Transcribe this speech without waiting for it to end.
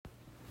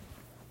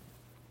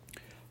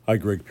Hi,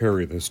 Greg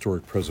Perry, the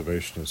Historic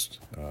Preservationist.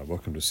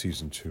 Welcome to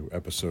Season 2,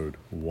 Episode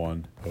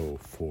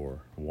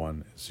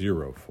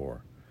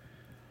 104.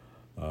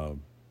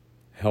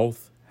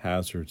 Health,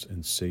 Hazards,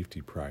 and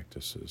Safety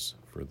Practices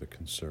for the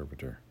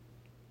Conservator.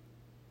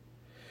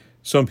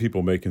 Some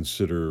people may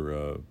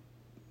consider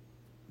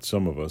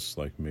some of us,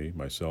 like me,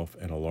 myself,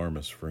 an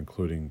alarmist for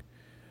including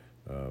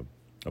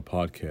a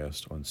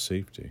podcast on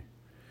safety,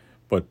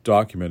 but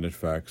documented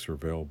facts are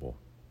available.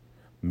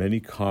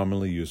 Many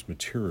commonly used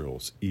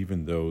materials,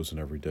 even those in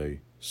everyday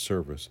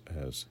service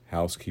as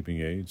housekeeping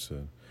aids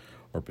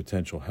or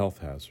potential health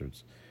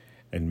hazards,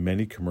 and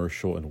many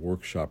commercial and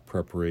workshop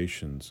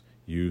preparations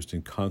used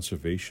in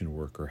conservation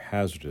work are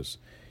hazardous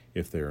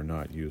if they are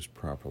not used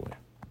properly.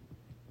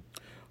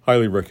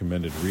 Highly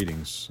recommended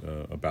readings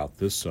about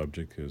this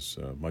subject is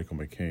Michael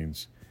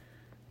McCain's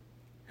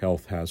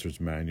Health Hazards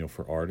Manual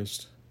for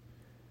Artists.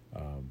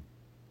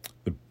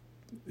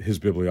 His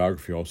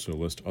bibliography also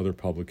lists other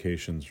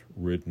publications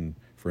written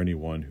for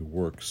anyone who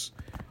works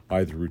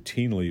either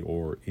routinely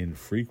or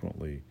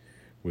infrequently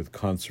with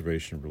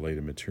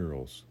conservation-related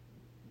materials.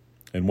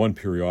 And one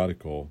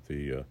periodical,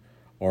 the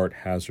Art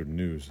Hazard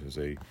News, is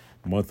a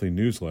monthly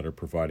newsletter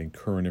providing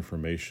current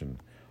information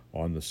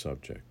on the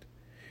subject.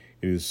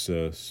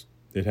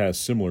 It has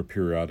similar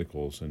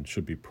periodicals and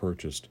should be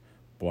purchased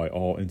by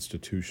all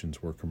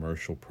institutions where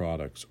commercial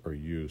products are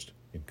used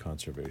in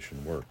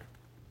conservation work.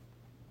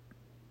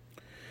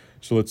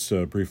 So let's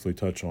briefly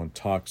touch on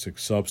toxic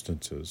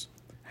substances,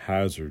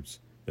 hazards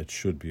that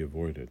should be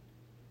avoided.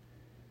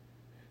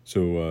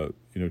 So,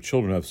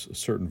 children have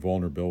certain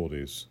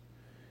vulnerabilities.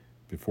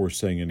 Before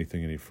saying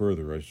anything any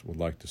further, I would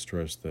like to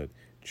stress that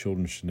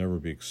children should never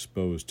be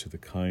exposed to the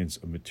kinds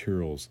of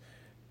materials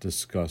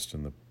discussed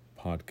in the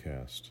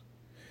podcast.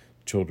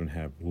 Children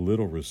have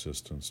little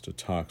resistance to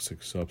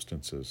toxic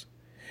substances,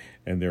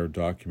 and there are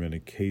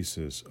documented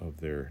cases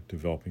of their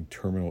developing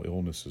terminal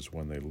illnesses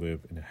when they live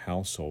in a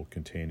household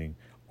containing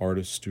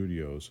artist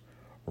studios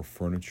or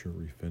furniture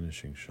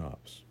refinishing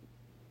shops.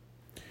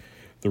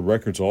 The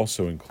records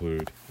also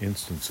include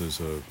instances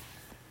of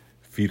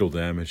fetal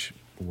damage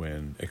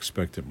when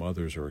expectant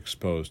mothers are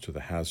exposed to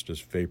the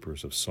hazardous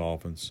vapors of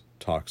solvents,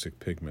 toxic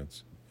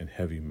pigments, and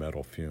heavy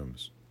metal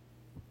fumes.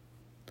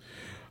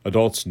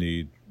 Adults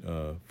need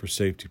for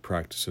safety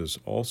practices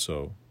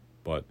also,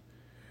 but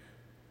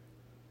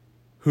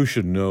who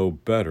should know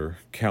better?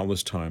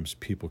 Countless times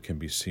people can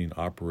be seen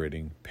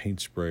operating paint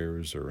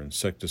sprayers or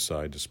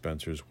insecticide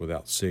dispensers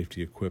without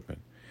safety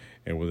equipment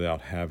and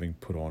without having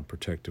put on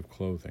protective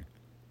clothing.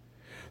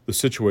 The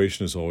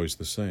situation is always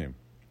the same.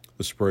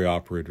 The spray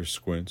operator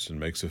squints and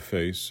makes a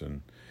face,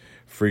 and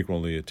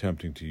frequently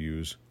attempting to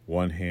use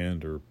one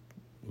hand or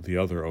the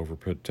other over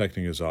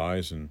protecting his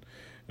eyes and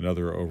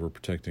another over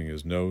protecting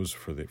his nose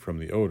from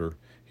the odor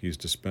he's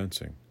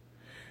dispensing.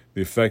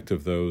 The effect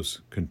of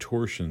those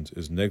contortions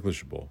is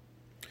negligible.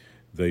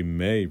 They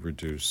may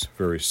reduce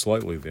very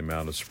slightly the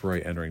amount of spray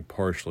entering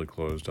partially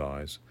closed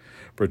eyes,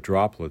 but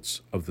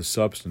droplets of the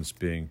substance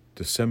being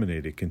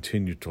disseminated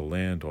continue to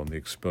land on the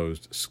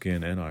exposed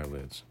skin and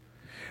eyelids.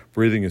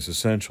 Breathing is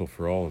essential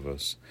for all of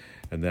us,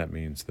 and that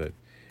means that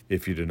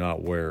if you do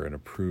not wear an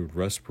approved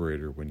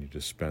respirator when you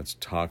dispense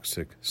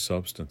toxic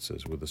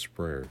substances with a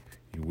sprayer,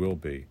 you will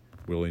be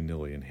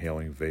willy-nilly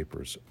inhaling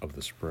vapors of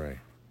the spray.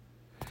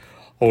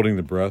 Holding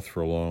the breath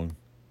for a long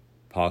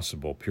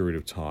possible period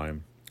of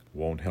time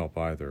won't help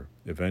either.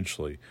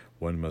 Eventually,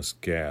 one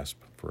must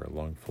gasp for a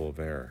lungful of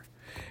air,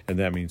 and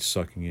that means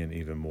sucking in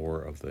even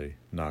more of the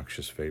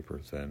noxious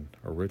vapor than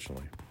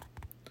originally.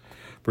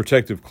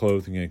 Protective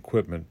clothing and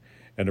equipment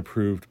and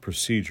approved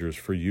procedures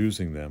for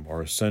using them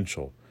are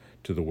essential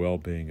to the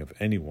well-being of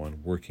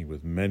anyone working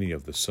with many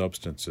of the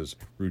substances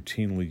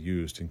routinely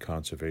used in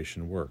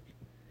conservation work.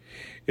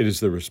 It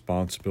is the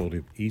responsibility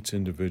of each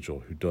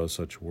individual who does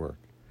such work,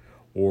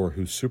 or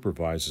who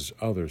supervises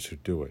others who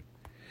do it,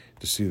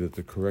 to see that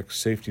the correct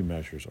safety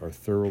measures are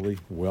thoroughly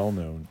well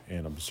known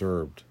and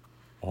observed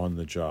on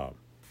the job.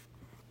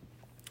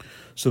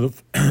 So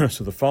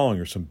the following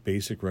are some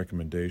basic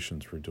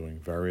recommendations for doing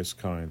various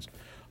kinds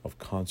of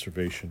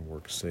conservation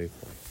work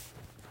safely.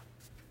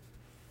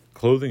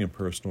 Clothing and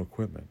personal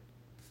equipment.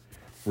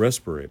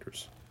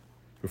 Respirators.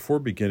 Before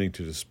beginning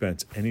to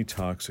dispense any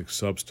toxic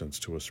substance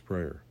to a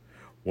sprayer,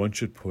 one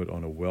should put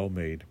on a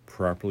well-made,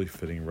 properly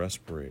fitting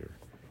respirator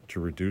to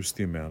reduce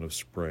the amount of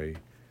spray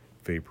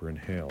vapor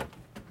inhaled.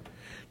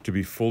 To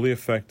be fully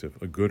effective,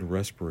 a good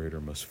respirator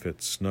must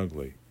fit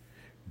snugly.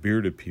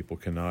 Bearded people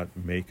cannot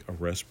make a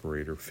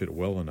respirator fit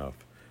well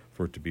enough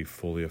for it to be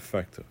fully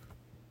effective.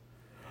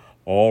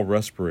 All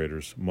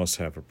respirators must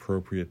have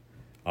appropriate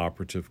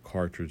operative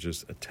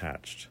cartridges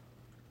attached.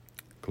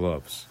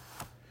 Gloves.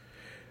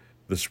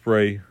 The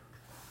spray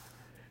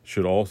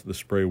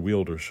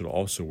wielder should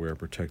also wear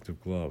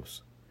protective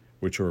gloves,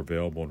 which are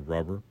available in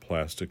rubber,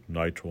 plastic,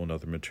 nitrile, and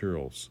other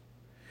materials.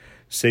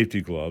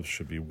 Safety gloves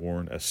should be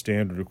worn as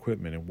standard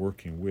equipment in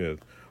working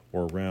with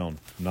or around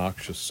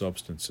noxious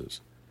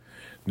substances.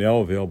 Now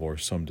available are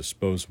some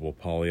disposable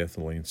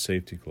polyethylene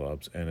safety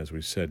gloves and, as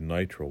we said,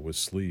 nitrile with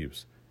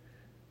sleeves.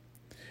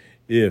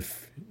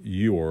 If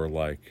you are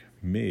like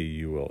me,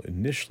 you will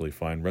initially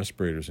find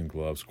respirators and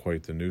gloves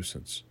quite the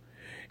nuisance.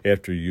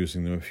 After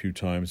using them a few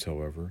times,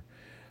 however,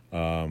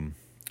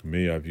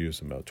 I've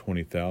used them about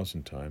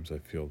 20,000 times. I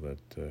feel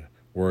that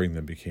wearing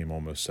them became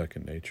almost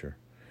second nature.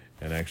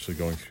 And actually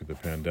going through the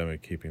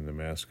pandemic, keeping the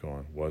mask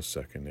on was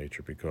second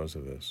nature because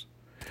of this.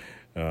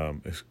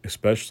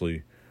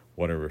 Especially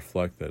when I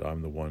reflect that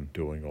I'm the one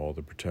doing all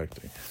the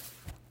protecting.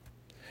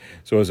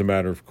 So as a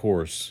matter of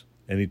course,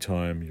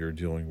 anytime you're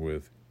dealing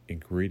with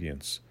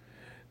ingredients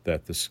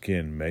that the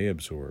skin may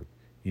absorb,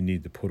 you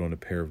need to put on a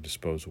pair of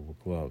disposable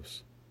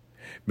gloves.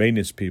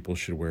 Maintenance people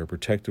should wear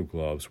protective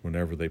gloves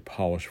whenever they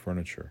polish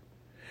furniture.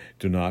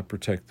 Do not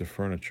protect the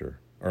furniture,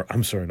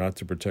 not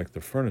to protect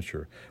the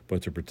furniture,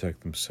 but to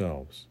protect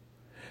themselves.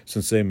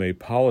 Since they may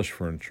polish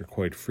furniture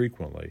quite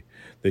frequently,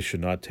 they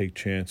should not take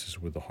chances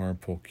with the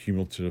harmful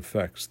cumulative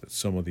effects that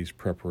some of these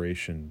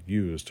preparations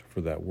used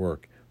for that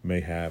work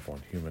may have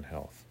on human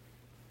health.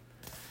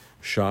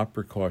 Shop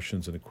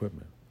precautions and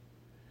equipment.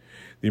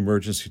 The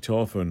emergency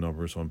telephone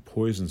numbers on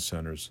poison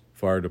centers,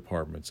 fire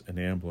departments, and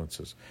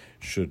ambulances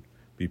should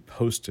be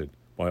posted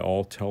by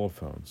all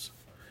telephones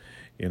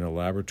in a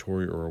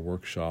laboratory or a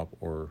workshop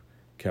or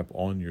kept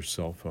on your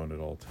cell phone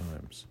at all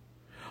times.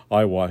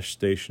 Eye wash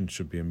stations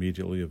should be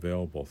immediately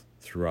available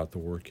throughout the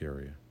work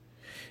area.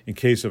 In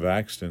case of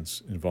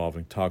accidents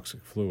involving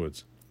toxic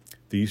fluids,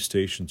 these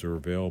stations are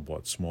available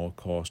at small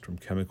cost from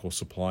chemical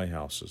supply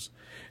houses,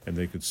 and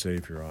they could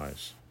save your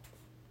eyes.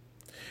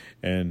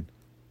 And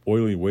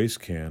oily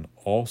waste can,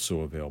 also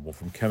available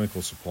from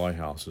chemical supply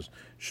houses,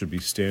 should be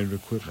standard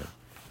equipment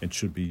and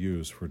should be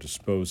used for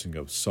disposing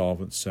of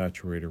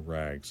solvent-saturated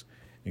rags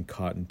and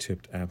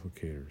cotton-tipped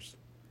applicators.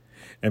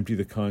 Empty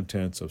the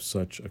contents of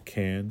such a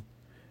can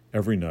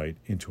every night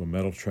into a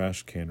metal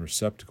trash can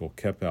receptacle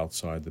kept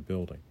outside the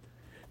building.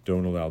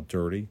 Don't allow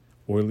dirty,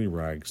 oily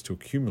rags to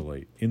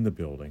accumulate in the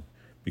building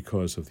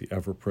because of the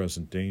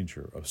ever-present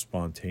danger of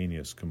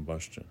spontaneous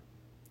combustion.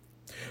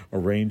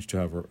 Arrange to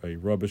have a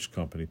rubbish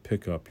company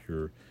pick up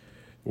your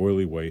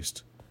oily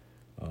waste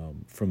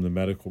from the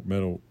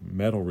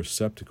metal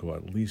receptacle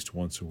at least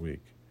once a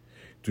week.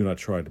 Do not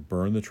try to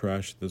burn the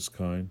trash of this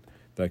kind.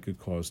 That could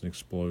cause an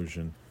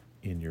explosion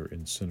in your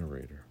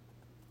incinerator.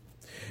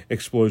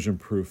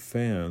 Explosion-proof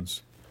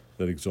fans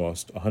that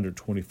exhaust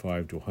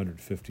 125 to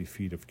 150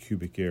 feet of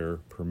cubic air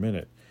per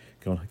minute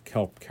can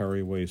help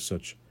carry away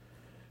such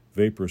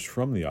vapors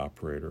from the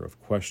operator of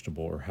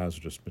questionable or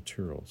hazardous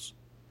materials.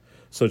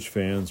 Such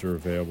fans are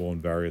available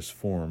in various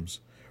forms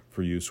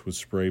for use with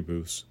spray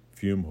booths,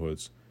 fume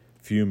hoods,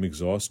 fume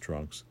exhaust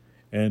trunks,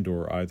 and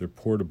or either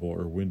portable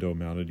or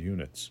window-mounted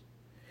units.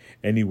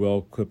 Any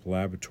well-equipped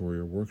laboratory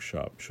or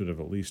workshop should have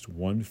at least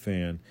one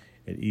fan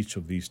at each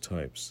of these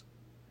types.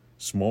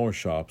 Smaller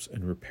shops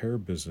and repair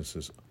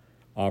businesses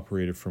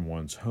operated from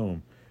one's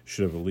home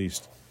should have at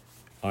least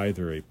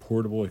either a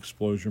portable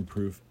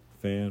explosion-proof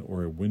fan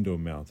or a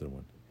window-mounted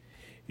one.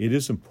 It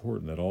is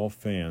important that all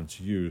fans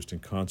used in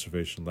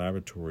conservation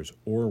laboratories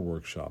or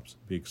workshops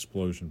be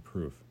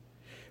explosion-proof,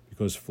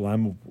 because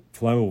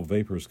flammable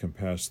vapors can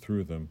pass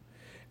through them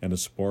and a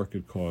spark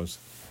could cause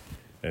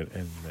an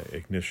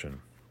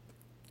ignition.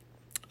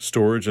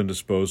 Storage and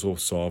disposal of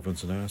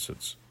solvents and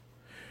acids.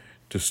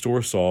 To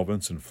store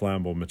solvents and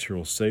flammable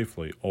materials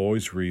safely,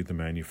 always read the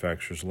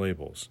manufacturer's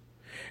labels,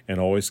 and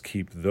always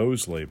keep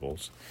those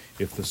labels.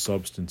 If the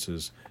substance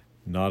is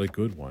not a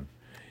good one,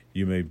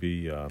 you may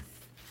be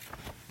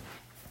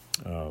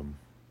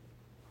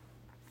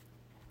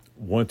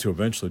want to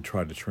eventually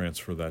try to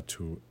transfer that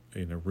to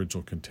an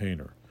original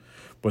container.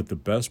 But the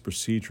best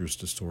procedure is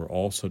to store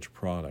all such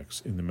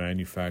products in the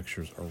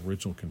manufacturer's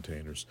original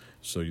containers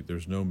so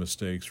there's no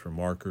mistakes for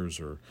markers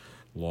or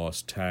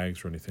lost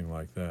tags or anything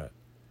like that.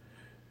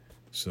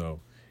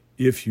 So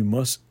if you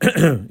must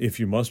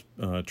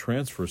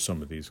transfer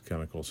some of these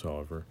chemicals,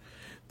 however,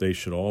 they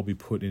should all be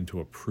put into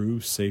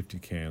approved safety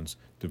cans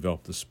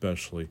developed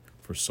especially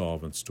for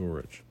solvent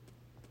storage.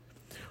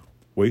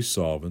 Waste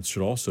solvents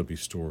should also be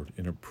stored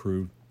in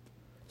approved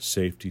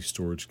safety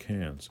storage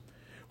cans,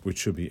 which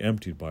should be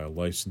emptied by a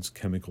licensed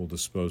chemical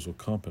disposal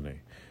company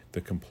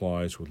that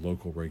complies with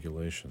local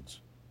regulations.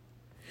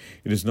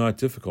 It is not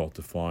difficult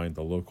to find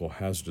the local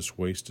hazardous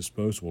waste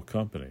disposal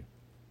company.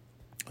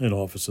 An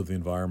Office of the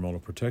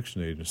Environmental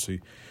Protection Agency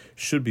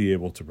should be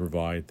able to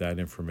provide that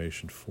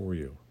information for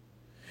you.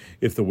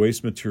 If the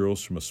waste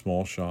materials from a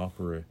small shop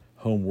or a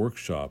home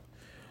workshop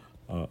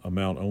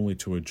amount only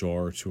to a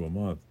jar or two a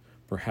month,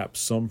 perhaps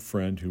some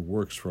friend who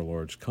works for a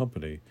large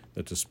company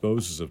that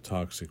disposes of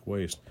toxic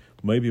waste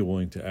may be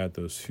willing to add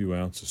those few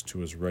ounces to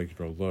his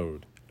regular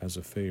load as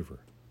a favor.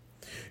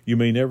 You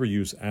may never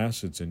use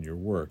acids in your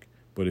work,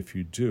 but if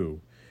you do,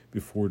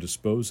 before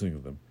disposing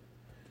of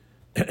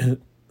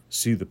them,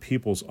 see the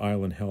People's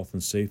Island Health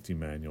and Safety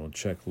Manual and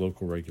check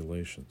local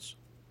regulations.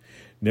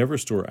 Never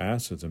store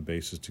acids and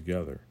bases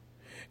together,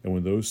 and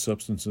when those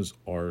substances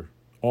they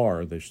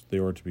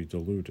are to be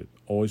diluted.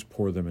 Always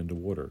pour them into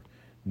water.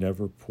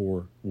 Never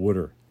pour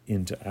water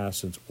into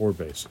acids or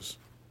bases.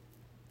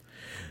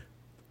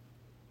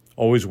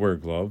 Always wear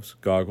gloves,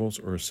 goggles,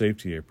 or a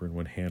safety apron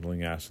when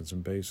handling acids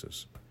and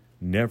bases.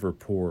 Never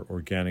pour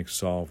organic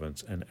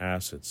solvents and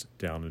acids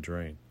down a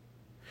drain.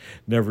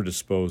 Never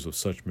dispose of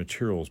such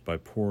materials by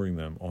pouring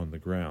them on the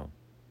ground.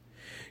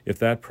 If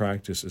that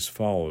practice is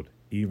followed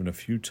even a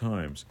few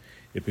times,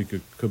 it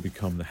could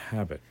become the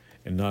habit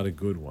and not a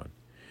good one.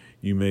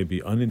 You may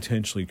be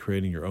unintentionally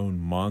creating your own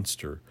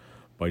monster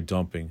by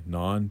dumping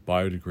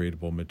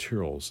non-biodegradable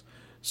materials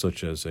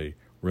such as a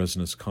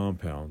resinous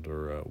compound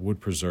or a wood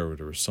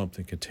preservative or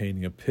something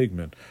containing a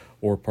pigment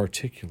or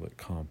particulate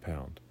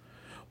compound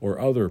or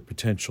other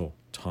potential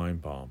time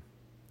bomb.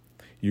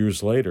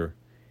 Years later,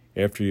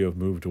 after you have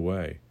moved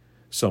away,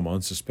 some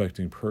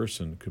unsuspecting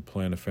person could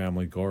plant a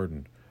family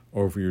garden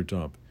over your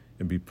dump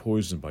and be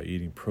poisoned by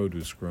eating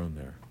produce grown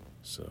there.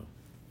 So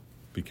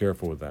be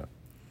careful with that.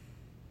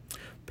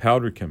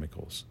 Powder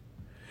chemicals.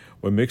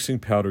 When mixing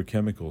powdered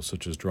chemicals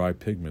such as dry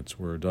pigments,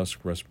 wear a dust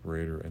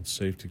respirator and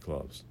safety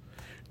gloves.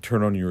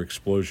 Turn on your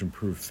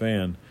explosion-proof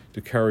fan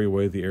to carry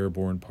away the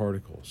airborne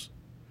particles.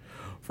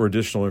 For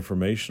additional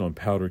information on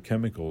powder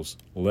chemicals,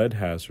 lead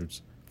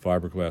hazards,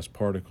 fiberglass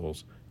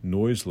particles,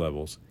 noise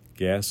levels,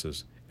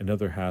 gases, and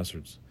other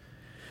hazards,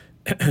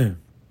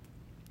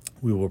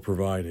 we will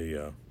provide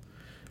a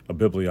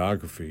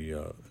bibliography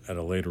at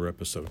a later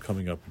episode,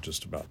 coming up in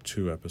just about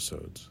 2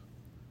 episodes.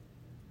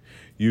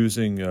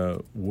 Using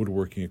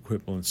woodworking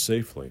equipment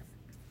safely.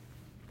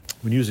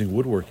 When using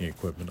woodworking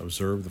equipment,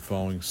 observe the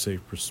following safe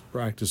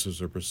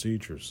practices or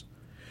procedures.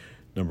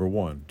 Number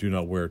 1, do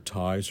not wear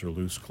ties or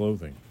loose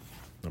clothing.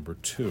 Number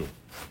 2,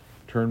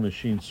 turn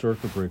machine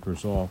circuit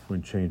breakers off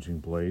when changing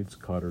blades,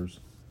 cutters,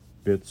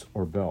 bits,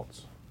 or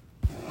belts.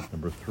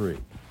 Number 3,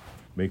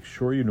 make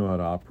sure you know how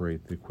to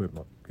operate the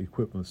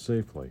equipment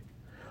safely,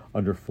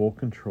 under full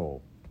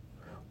control.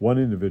 One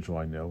individual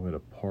I know had a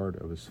part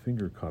of his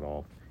finger cut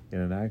off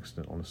in an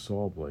accident on a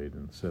saw blade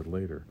and said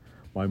later,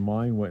 "My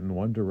mind went in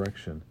one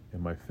direction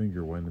and my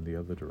finger went in the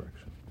other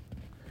direction."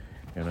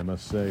 And I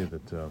must say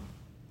that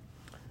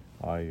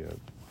I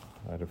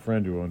had a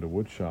friend who owned a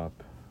wood shop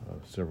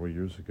several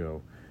years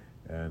ago,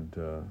 and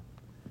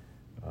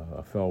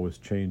a fellow was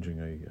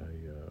changing a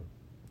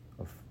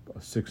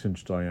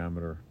 6-inch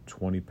diameter,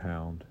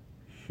 20-pound,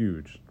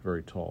 huge,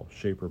 very tall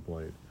shaper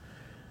blade.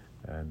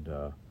 And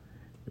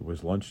it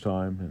was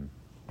lunchtime, and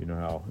you know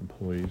how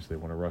employees, they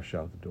want to rush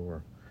out the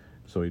door.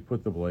 So he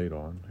put the blade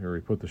on, or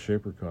he put the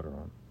shaper cutter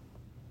on.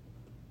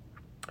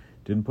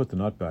 Didn't put the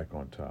nut back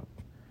on top.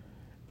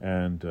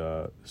 And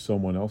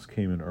someone else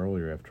came in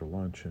earlier after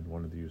lunch and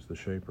wanted to use the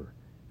shaper.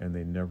 And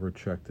they never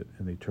checked it,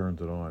 and they turned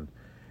it on.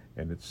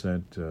 And it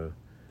sent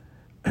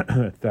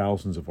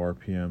thousands of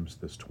RPMs,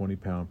 this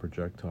 20-pound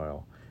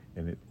projectile,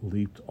 and it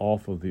leaped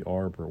off of the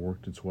arbor,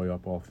 worked its way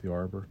up off the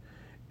arbor,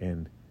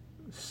 and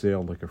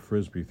sailed like a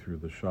frisbee through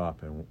the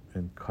shop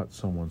and cut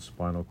someone's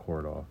spinal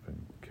cord off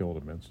and killed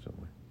him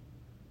instantly.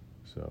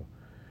 So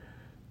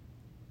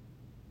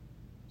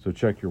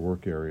check your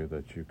work area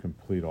that you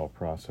complete all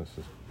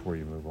processes before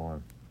you move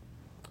on.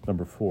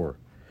 Number 4,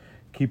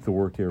 keep the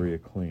work area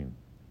clean.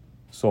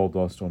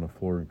 Sawdust on a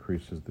floor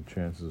increases the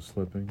chances of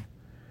slipping.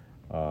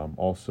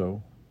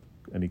 Also,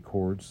 any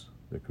cords,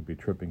 that could be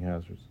tripping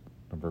hazards.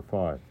 Number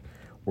 5,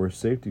 wear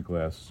safety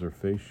glasses or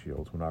face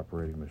shields when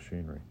operating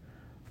machinery.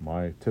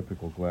 My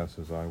typical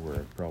glasses I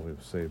wear probably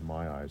have saved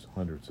my eyes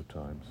hundreds of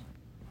times.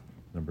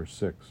 Number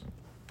 6,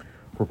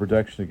 for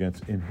protection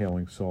against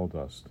inhaling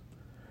sawdust.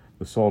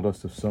 The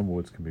sawdust of some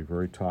woods can be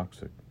very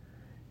toxic.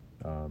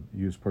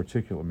 Use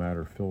particulate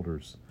matter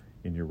filters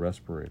in your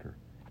respirator.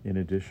 In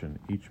addition,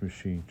 each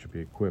machine should be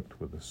equipped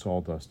with a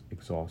sawdust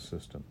exhaust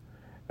system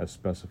as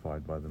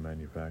specified by the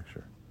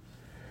manufacturer.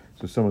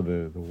 So some of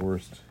the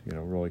worst,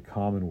 really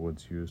common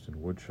woods used in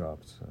wood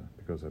shops,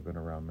 because I've been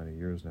around many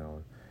years now,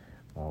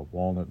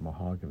 walnut,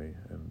 mahogany,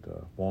 and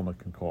walnut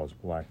can cause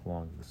black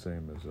lung, the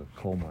same as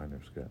coal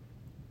miners get.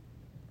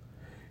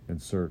 And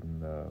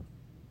certain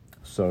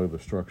cellular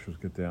structures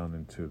get down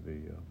into the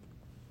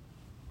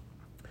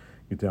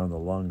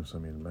lungs. I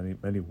mean,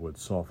 many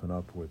woods soften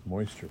up with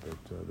moisture, but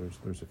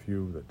there's a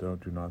few that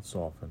do not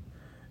soften,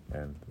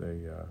 and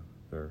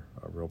they're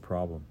a real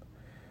problem.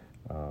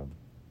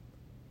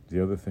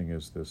 The other thing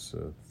is this,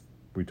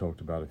 we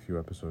talked about a few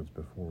episodes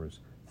before, is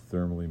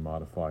thermally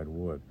modified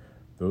wood.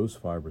 Those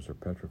fibers are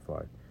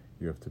petrified.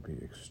 You have to be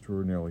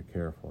extraordinarily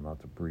careful not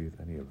to breathe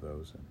any of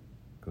those in,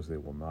 because they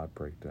will not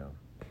break down.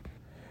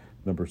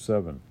 Number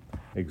 7,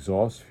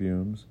 exhaust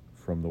fumes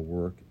from the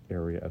work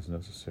area as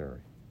necessary.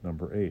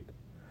 Number 8,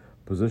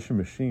 position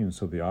machines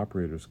so the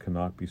operators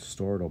cannot be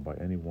startled by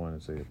anyone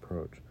as they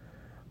approach.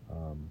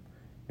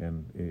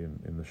 And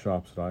in the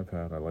shops that I've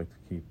had, I like to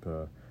keep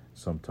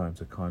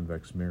sometimes a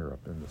convex mirror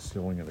up in the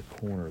ceiling in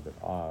a corner that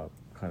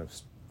kind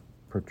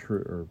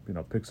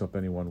of picks up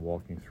anyone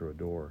walking through a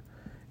door,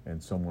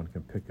 and someone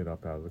can pick it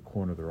up out of the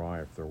corner of their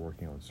eye if they're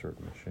working on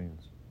certain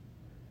machines.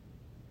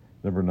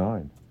 Number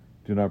 9,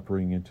 do not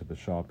bring into the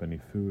shop any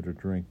food or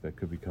drink that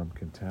could become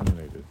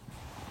contaminated.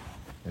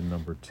 And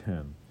number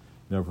 10,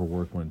 never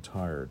work when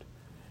tired,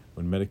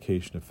 when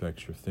medication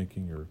affects your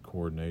thinking or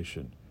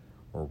coordination,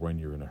 or when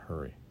you're in a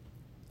hurry.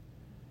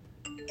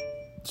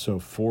 So,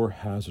 4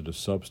 hazardous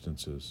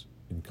substances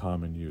in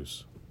common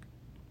use.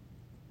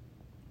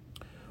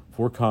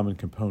 4 common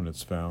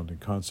components found in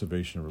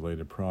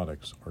conservation-related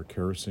products are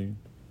kerosene,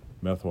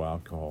 methyl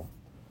alcohol,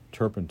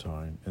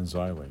 turpentine, and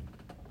xylene.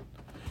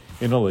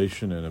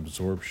 Inhalation and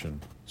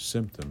absorption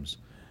symptoms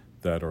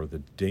that are the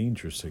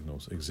danger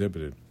signals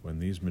exhibited when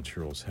these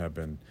materials have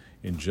been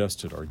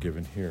ingested are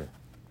given here.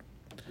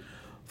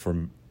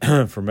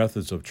 For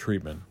methods of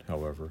treatment,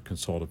 however,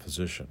 consult a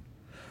physician.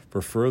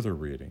 For further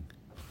reading,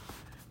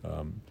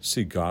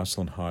 see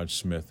Gosselin, Hodge,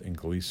 Smith, and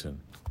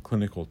Gleason,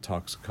 Clinical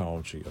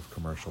Toxicology of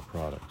Commercial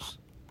Products.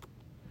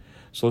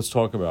 So let's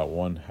talk about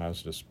one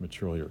hazardous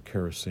material here,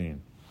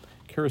 kerosene.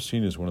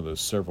 Kerosene is one of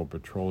those several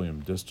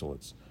petroleum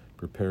distillates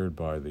prepared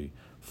by the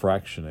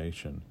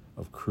fractionation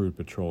of crude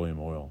petroleum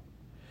oil.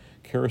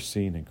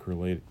 Kerosene and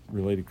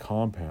related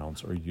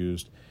compounds are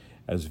used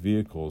as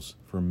vehicles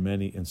for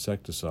many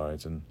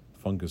insecticides and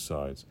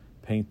fungicides,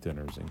 paint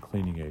thinners, and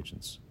cleaning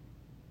agents.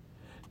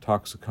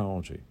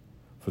 Toxicology.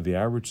 For the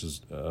average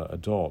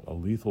adult, a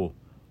lethal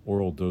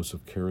oral dose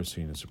of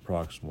kerosene is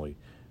approximately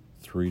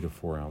 3 to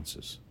 4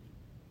 ounces.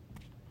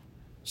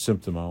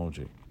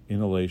 Symptomology.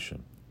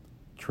 Inhalation.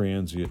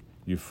 Transient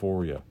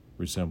euphoria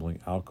resembling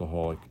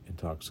alcoholic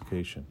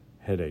intoxication.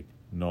 Headache.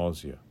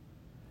 Nausea.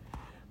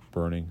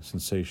 Burning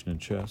sensation in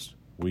chest.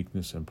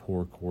 Weakness and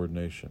poor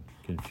coordination.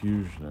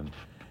 Confusion and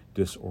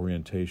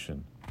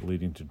disorientation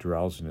leading to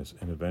drowsiness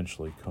and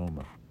eventually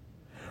coma.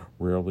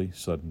 Rarely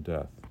sudden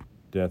death.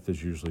 Death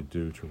is usually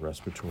due to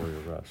respiratory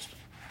arrest.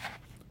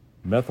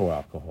 Methyl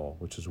alcohol,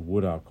 which is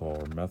wood alcohol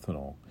or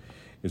methanol,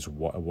 is a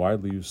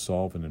widely used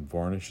solvent in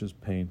varnishes,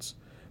 paints,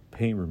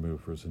 paint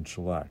removers, and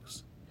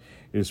shellacs.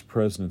 It is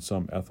present in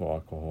some ethyl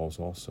alcohols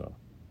also.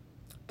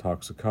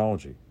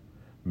 Toxicology.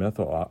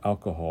 Methyl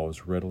alcohol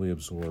is readily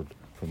absorbed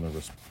from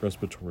the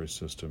respiratory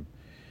system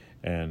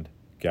and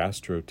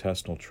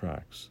gastrointestinal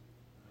tracts.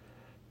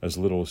 As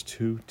little as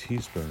 2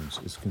 teaspoons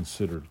is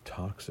considered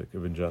toxic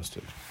if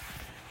ingested,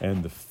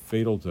 and the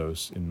fatal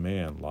dose in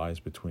man lies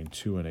between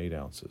 2 and 8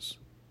 ounces.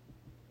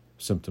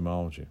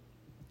 Symptomology.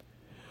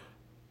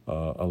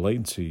 A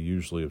latency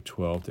usually of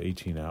 12 to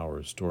 18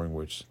 hours, during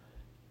which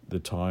the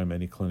time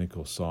any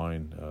clinical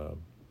sign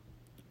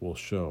will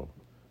show.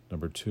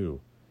 Number 2,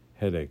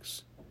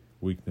 headaches,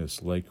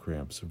 weakness, leg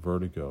cramps,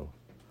 vertigo,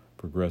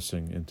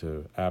 progressing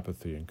into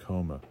apathy and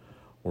coma,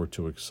 or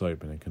to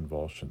excitement and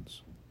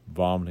convulsions,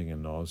 vomiting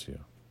and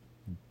nausea,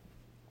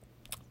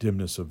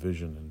 dimness of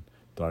vision and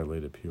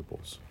dilated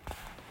pupils.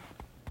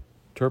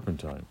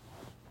 Turpentine.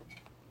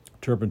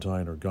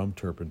 Turpentine or gum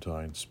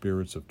turpentine,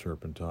 spirits of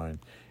turpentine,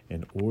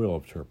 and oil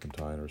of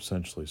turpentine are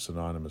essentially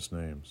synonymous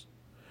names.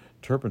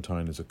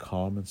 Turpentine is a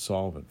common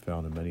solvent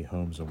found in many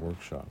homes and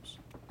workshops.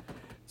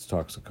 Its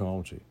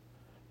toxicology.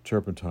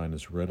 Turpentine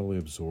is readily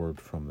absorbed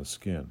from the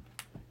skin,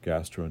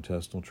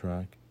 gastrointestinal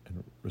tract,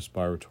 and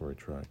respiratory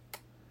tract.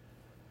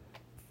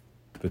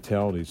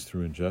 Fatalities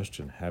through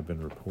ingestion have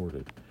been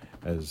reported.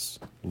 As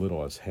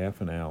little as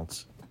half an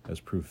ounce has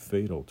proved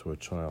fatal to a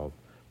child,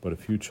 but a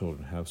few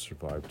children have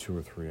survived 2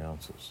 or 3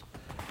 ounces.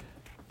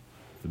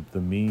 The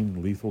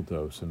mean lethal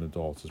dose in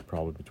adults is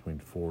probably between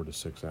 4 to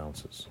 6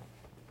 ounces.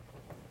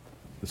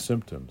 The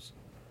symptoms: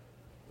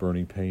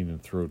 burning pain in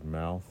throat and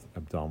mouth,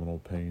 abdominal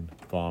pain,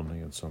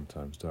 vomiting, and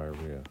sometimes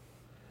diarrhea.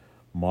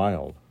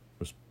 Mild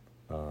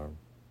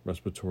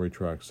respiratory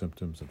tract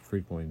symptoms and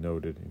frequently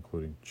noted,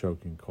 including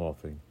choking,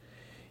 coughing.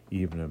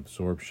 Even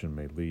absorption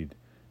may lead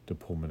to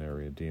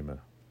pulmonary edema.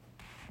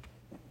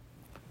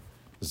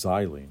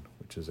 Xylene,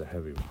 which is a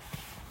heavy one,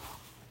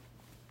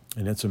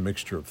 and it's a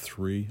mixture of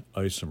 3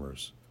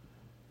 isomers: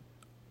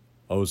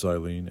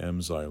 O-xylene,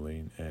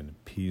 M-xylene, and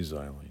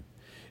P-xylene.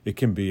 It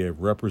can be a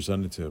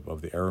representative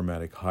of the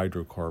aromatic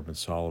hydrocarbon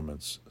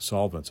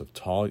solvents of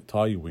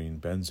toluene,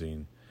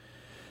 benzene,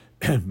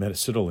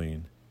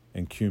 metacetylene,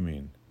 and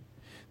cumene.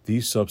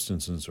 These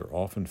substances are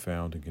often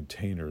found in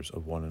containers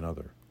of one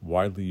another,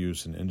 widely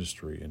used in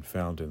industry and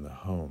found in the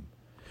home.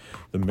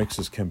 The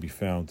mixes can be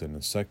found in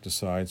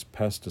insecticides,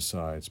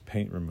 pesticides,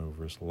 paint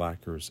removers,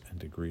 lacquers, and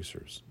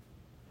degreasers.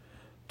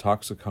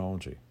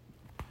 Toxicology.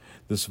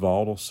 This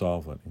volatile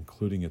solvent,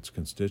 including its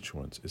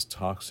constituents, is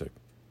toxic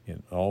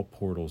in all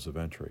portals of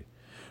entry,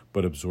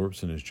 but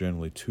absorption is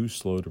generally too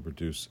slow to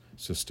produce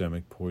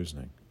systemic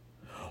poisoning,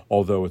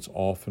 although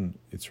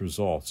it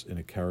results in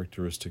a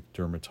characteristic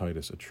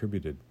dermatitis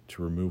attributed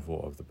to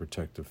removal of the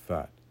protective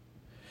fat.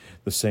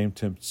 The same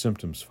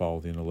symptoms follow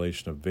the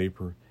inhalation of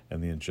vapor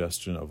and the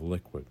ingestion of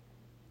liquid,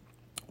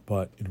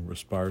 but in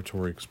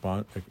respiratory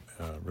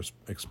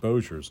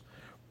exposures,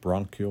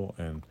 bronchial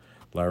and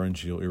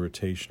laryngeal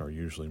irritation are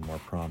usually more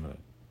prominent.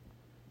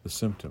 The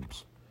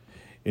symptoms: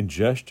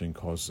 ingestion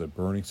causes a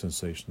burning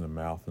sensation in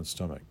the mouth and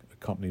stomach,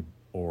 accompanied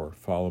or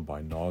followed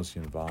by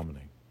nausea and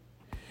vomiting.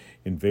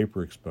 In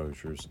vapor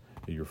exposures,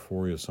 a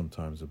euphoria is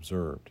sometimes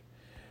observed.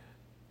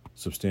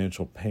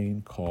 Substantial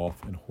pain,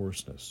 cough, and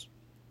hoarseness.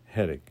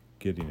 Headache,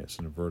 giddiness,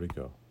 and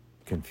vertigo.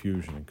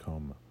 Confusion and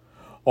coma.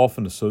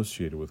 Often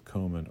associated with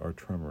coma are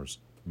tremors,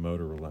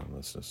 motor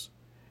relentlessness,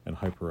 and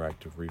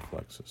hyperactive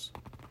reflexes.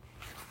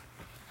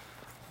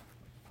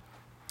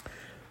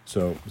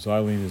 So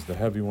xylene is the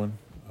heavy one.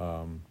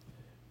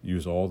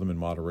 Use all of them in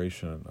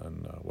moderation.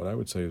 And what I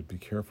would say is be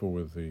careful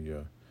with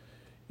the,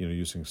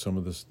 using some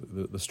of this.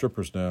 The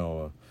strippers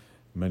now,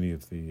 many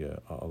of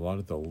a lot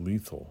of the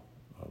lethal,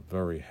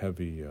 very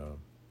heavy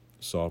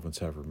solvents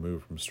have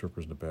removed from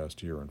strippers in the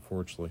past year.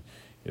 Unfortunately,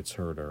 it's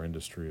hurt our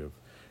industry of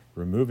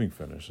removing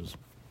finishes.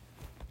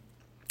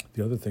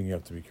 The other thing you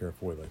have to be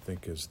careful with, I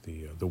think, is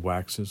the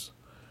waxes.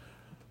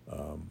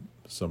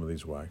 Some of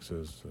these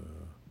waxes,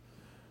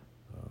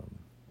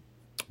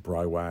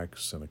 Bry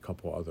Wax and a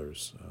couple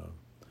others,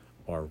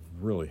 are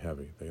really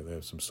heavy. They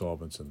have some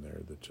solvents in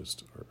there that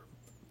just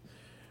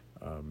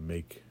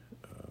make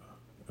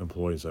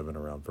employees I've been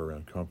around very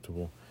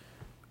uncomfortable.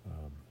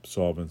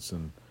 Solvents,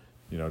 and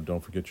don't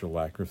forget your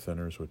lacquer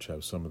thinners, which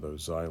have some of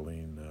those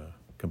xylene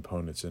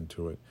components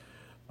into it,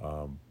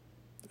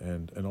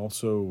 and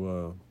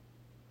also,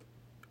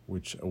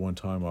 which at one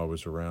time I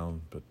was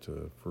around, but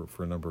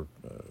for a number of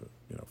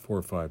 4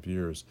 or 5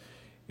 years,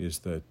 is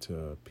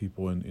that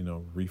people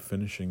in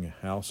refinishing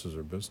houses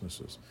or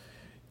businesses,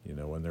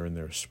 when they're in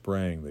there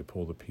spraying, they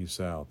pull the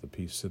piece out, the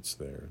piece sits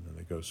there, and then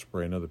they go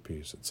spray another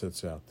piece, it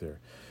sits out there.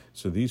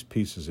 So these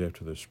pieces,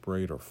 after they're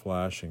sprayed, are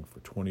flashing for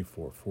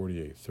 24,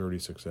 48,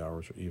 36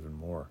 hours or even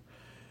more.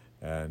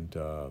 And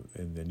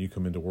then you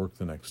come into work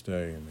the next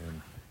day,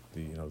 and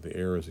the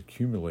air is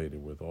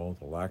accumulated with all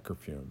the lacquer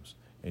fumes,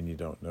 and you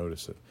don't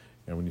notice it.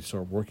 And when you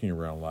start working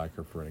around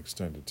lacquer for an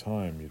extended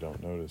time, you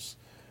don't notice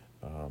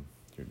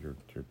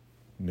your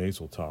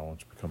nasal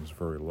tolerance becomes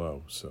very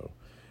low. So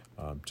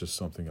just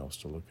something else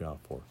to look out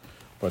for.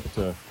 But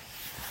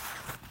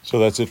so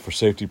that's it for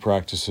safety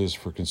practices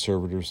for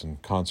conservators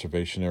and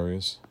conservation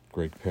areas.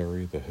 Greg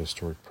Perry, the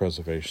historic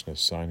preservationist,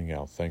 signing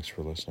out. Thanks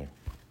for listening.